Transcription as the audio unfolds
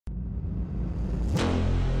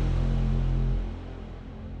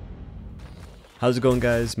How's it going,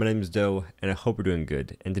 guys? My name is OhDough, and I hope you're doing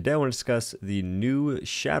good. And today I want to discuss the new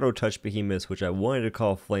Shadow Touch Behemoths, which I wanted to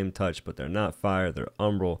call Flame Touch, but they're not fire, they're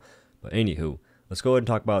Umbral. But anywho, let's go ahead and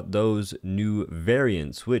talk about those new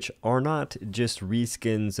variants, which are not just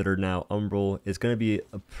reskins that are now Umbral. It's going to be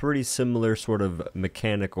a pretty similar sort of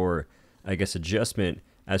mechanic, or I guess adjustment,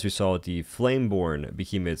 as we saw with the Flameborn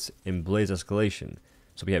Behemoths in Umbral Escalation.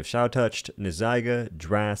 So we have Shadow Touched, Nayzaga,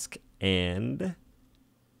 Drask, and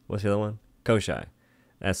what's the other one? Koshai.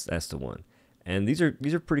 That's the one. And these are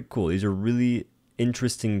pretty cool. These are really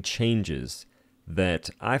interesting changes that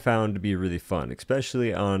I found to be really fun,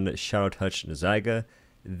 especially on Shadow Touch Nayzaga.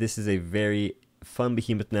 This is a very fun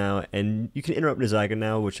behemoth now, and you can interrupt Nayzaga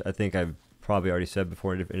now, which I think I've probably already said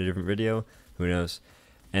before in a different video. Who knows?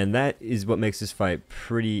 And that is what makes this fight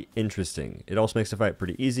pretty interesting. It also makes the fight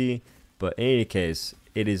pretty easy, but in any case,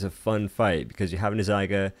 it is a fun fight because you have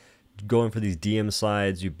Nayzaga going for these DM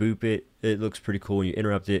slides, you boop it, it looks pretty cool, and you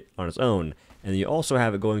interrupt it on its own. And you also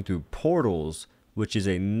have it going through portals, which is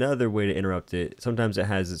another way to interrupt it. Sometimes it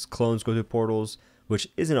has its clones go through portals, which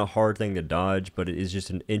isn't a hard thing to dodge, but it is just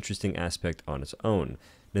an interesting aspect on its own.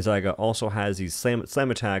 Nayzaga also has these slam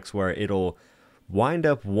attacks where it'll wind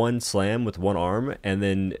up one slam with one arm, and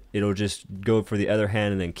then it'll just go for the other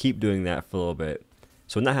hand and then keep doing that for a little bit.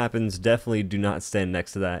 So when that happens, definitely do not stand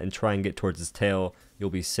next to that and try and get towards its tail. You'll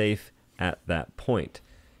be safe at that point.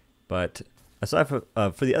 But aside from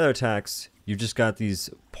for the other attacks, you've just got these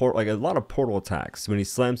like a lot of portal attacks. When he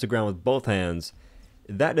slams the ground with both hands,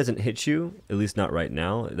 that doesn't hit you, at least not right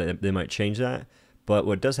now. They might change that. But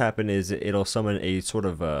what does happen is it'll summon a sort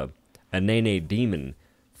of a Nene demon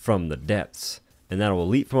from the depths, and that'll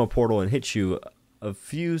leap from a portal and hit you a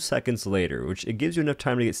few seconds later, which it gives you enough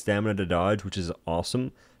time to get stamina to dodge, which is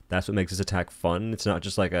awesome. That's what makes this attack fun. It's not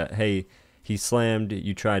just like a, hey, he slammed,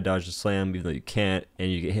 you try to dodge the slam even though you can't,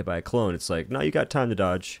 and you get hit by a clone. It's like, no, you got time to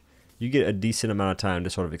dodge. You get a decent amount of time to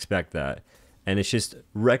sort of expect that. And it's just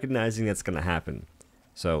recognizing that's going to happen.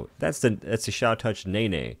 So that's the Shadow Touched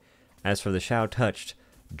Nene. As for the Shadow Touched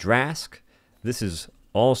Drask, this is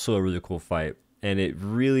also a really cool fight. And it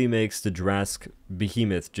really makes the Drask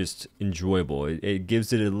Behemoth just enjoyable. It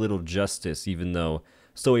gives it a little justice, even though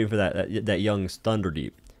still waiting for that young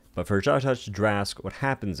Thunderdeep. But for Shadow Touched Drask, what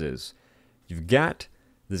happens is you've got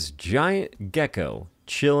this giant gecko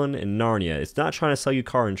chilling in Narnia. It's not trying to sell you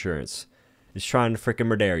car insurance. It's trying to freaking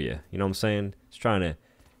murder you. You know what I'm saying? It's trying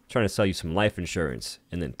to sell you some life insurance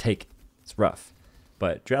and then take it. It's rough.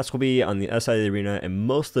 But Drask will be on the other side of the arena, and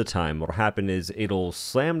most of the time what will happen is it'll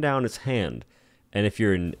slam down its hand. And if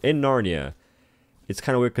you're in Narnia, it's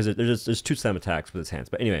kind of weird because there's two slam attacks with its hands.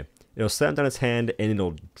 But anyway, it'll slam down its hand and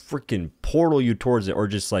it'll freaking portal you towards it, or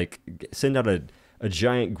just like send out a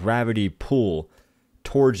giant gravity pull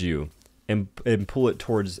towards you and pull it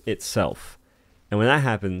towards itself. And when that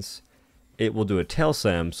happens, it will do a tail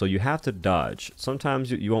slam, so you have to dodge.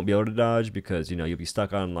 Sometimes you won't be able to dodge because, you know, you'll be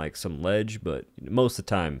stuck on like some ledge, but most of the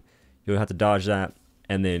time you'll have to dodge that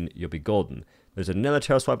and then you'll be golden. There's another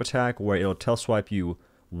tail swipe attack where it'll tail swipe you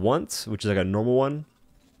once, which is like a normal one.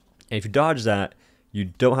 And if you dodge that, you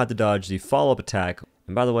don't have to dodge the follow-up attack.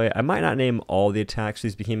 And by the way, I might not name all the attacks for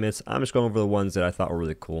these behemoths. I'm just going over the ones that I thought were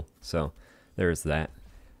really cool. So there's that.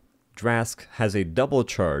 Drask has a double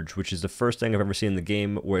charge, which is the first thing I've ever seen in the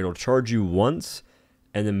game, where it'll charge you once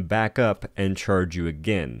and then back up and charge you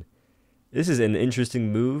again. This is an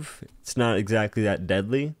interesting move. It's not exactly that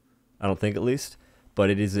deadly, I don't think, at least. But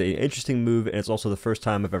it is an interesting move, and it's also the first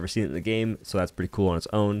time I've ever seen it in the game, so that's pretty cool on its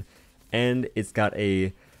own. And it's got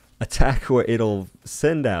a attack where it'll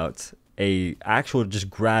send out a actual just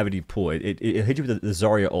gravity pull. It hits you with the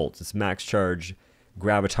Zarya ult. It's max charge,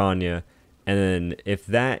 Gravitania, and then if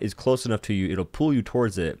that is close enough to you, it'll pull you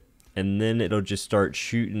towards it, and then it'll just start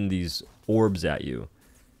shooting these orbs at you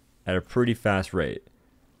at a pretty fast rate.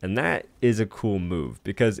 And that is a cool move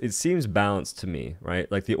because it seems balanced to me,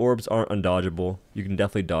 right? Like the orbs aren't undodgeable. You can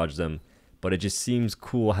definitely dodge them, but it just seems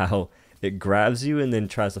cool how it grabs you and then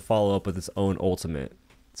tries to follow up with its own ultimate.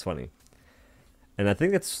 It's funny. And I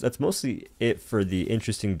think that's mostly it for the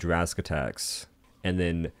interesting Drask attacks. And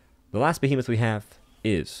then the last behemoth we have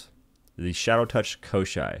is the Shadow Touch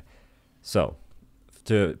Koshai. So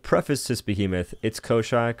to preface this behemoth, it's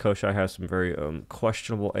Koshai. Koshai has some very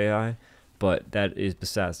questionable AI. But that is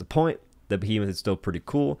besides the point. The behemoth is still pretty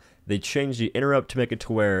cool. They changed the interrupt to make it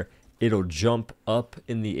to where it'll jump up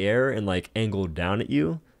in the air and like angle down at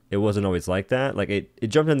you. It wasn't always like that. Like it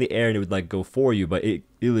jumped in the air and it would like go for you, but it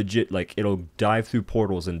legit, like, it'll dive through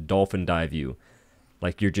portals and dolphin dive you.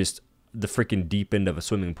 Like you're just the freaking deep end of a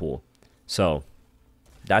swimming pool. So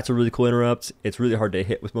That's a really cool interrupt. It's really hard to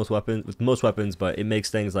hit with most weapons, but it makes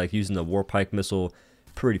things like using the Warpike missile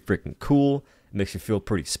pretty freaking cool. It makes you feel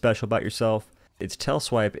pretty special about yourself. Its tail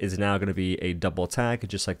swipe is now going to be a double attack,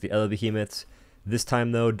 just like the other behemoths. This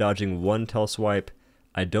time though, dodging one tail swipe,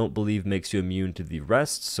 I don't believe makes you immune to the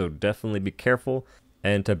rest, so definitely be careful.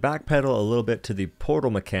 And to backpedal a little bit to the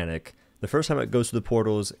portal mechanic, the first time it goes through the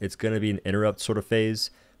portals, it's going to be an interrupt sort of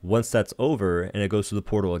phase. Once that's over and it goes through the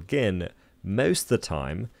portal again, most of the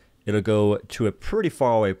time, it'll go to a pretty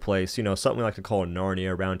far away place, you know, something we like to call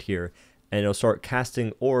Narnia around here, and it'll start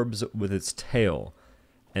casting orbs with its tail.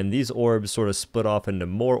 And these orbs sort of split off into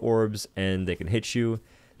more orbs, and they can hit you.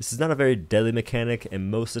 This is not a very deadly mechanic, and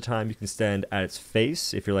most of the time you can stand at its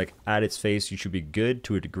face. If you're like at its face, you should be good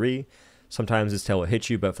to a degree. Sometimes its tail will hit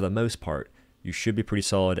you, but for the most part, you should be pretty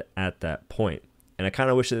solid at that point. And I kind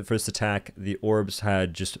of wish that for this attack, the orbs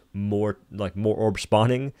had just more orb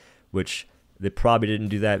spawning, which they probably didn't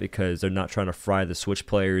do that because they're not trying to fry the Switch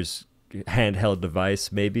player's handheld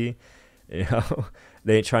device, maybe. You know,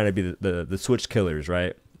 they ain't trying to be the Switch killers,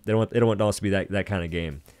 right? They don't want Dauntless to be that kind of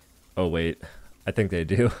game. Oh wait, I think they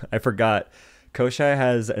do. I forgot. Koshai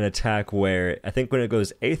has an attack where I think when it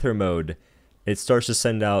goes Aether mode, it starts to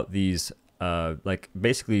send out these like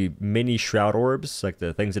basically mini shroud orbs, like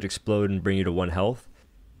the things that explode and bring you to 1 health.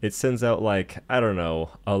 It sends out like, I don't know,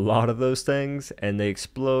 a lot of those things, and they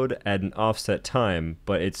explode at an offset time,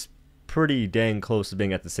 but it's pretty dang close to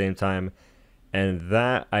being at the same time. And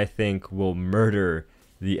that, I think, will murder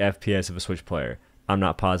the FPS of a Switch player. I'm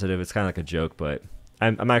not positive. It's kind of like a joke, but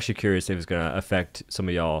I'm actually curious if it's going to affect some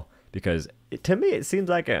of y'all, because to me it seems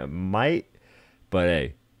like it might, but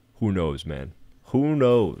hey, who knows, man? Who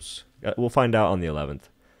knows? We'll find out on the 11th.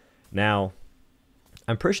 Now,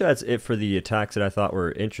 I'm pretty sure that's it for the attacks that I thought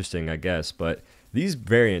were interesting, I guess, but these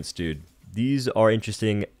variants, dude, these are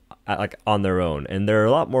interesting like on their own, and they're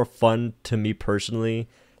a lot more fun to me personally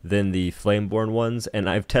than the Flameborn ones, and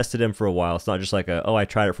I've tested them for a while. It's not just like oh, I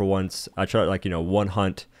tried it for once. I tried like, you know, one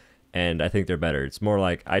hunt, and I think they're better. It's more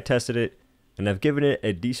like I tested it, and I've given it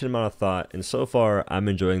a decent amount of thought, and so far I'm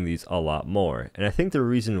enjoying these a lot more. And I think the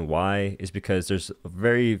reason why is because there's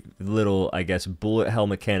very little, I guess, bullet hell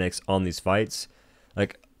mechanics on these fights.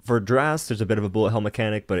 Like for Drask, there's a bit of a bullet hell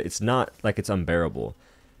mechanic, but it's not like it's unbearable.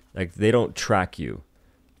 Like they don't track you.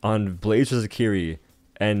 On Blaze vs. Akiri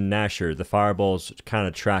and Nasher, the fireballs kind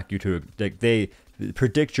of track you to, like, they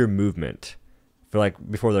predict your movement for like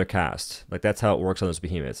before they're cast. Like that's how it works on those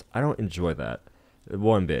behemoths. I don't enjoy that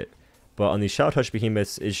one bit. But on these Shadow Touch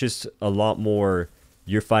behemoths, it's just a lot more,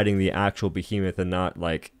 you're fighting the actual behemoth and not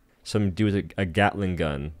like some dude with a Gatling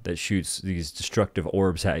gun that shoots these destructive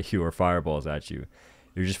orbs at you or fireballs at you.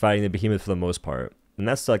 You're just fighting the behemoth for the most part. And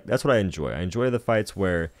that's what I enjoy. I enjoy the fights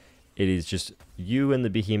where it is just you and the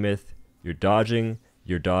behemoth, you're dodging,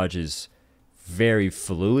 your dodge is very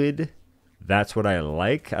fluid. That's what I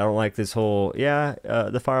like. I don't like this whole,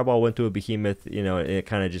 the fireball went through a behemoth, you know, it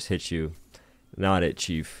kind of just hits you. Not it,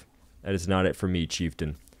 Chief. That is not it for me,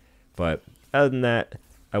 Chieftain. But other than that,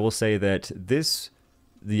 I will say that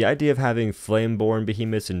the idea of having Flameborn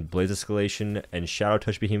behemoths in Blaze Escalation and Shadow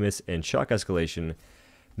Touch behemoths in Shock Escalation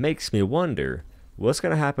makes me wonder what's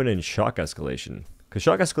going to happen in Shock Escalation. Because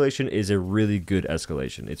Shock Escalation is a really good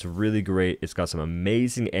escalation. It's really great. It's got some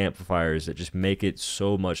amazing amplifiers that just make it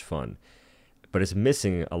so much fun. But it's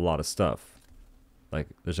missing a lot of stuff. Like,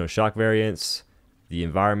 there's no shock variants. The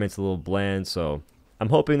environment's a little bland, so I'm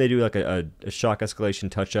hoping they do like a Shock Escalation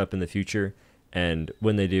touch-up in the future. And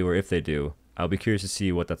when they do, or if they do, I'll be curious to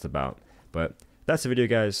see what that's about. But that's the video,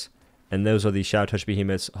 guys. And those are the Shadow Touch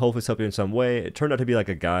behemoths. Hopefully it's helped you in some way. It turned out to be like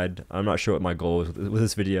a guide. I'm not sure what my goal was with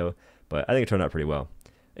this video, but I think it turned out pretty well.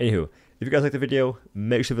 Anywho, if you guys liked the video,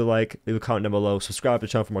 make sure to leave a comment down below, subscribe to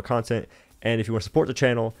the channel for more content, and if you want to support the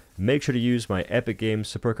channel, make sure to use my Epic Games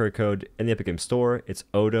support code in the Epic Games Store. It's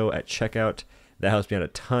OhDough at checkout. That helps me out a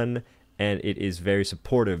ton, and it is very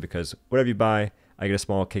supportive because whatever you buy, I get a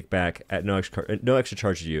small kickback at no extra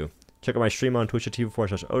charge to you. Check out my stream on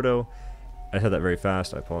twitch.tv/OhDough. I said that very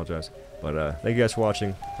fast, I apologize. But thank you guys for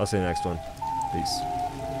watching. I'll see you in the next one. Peace.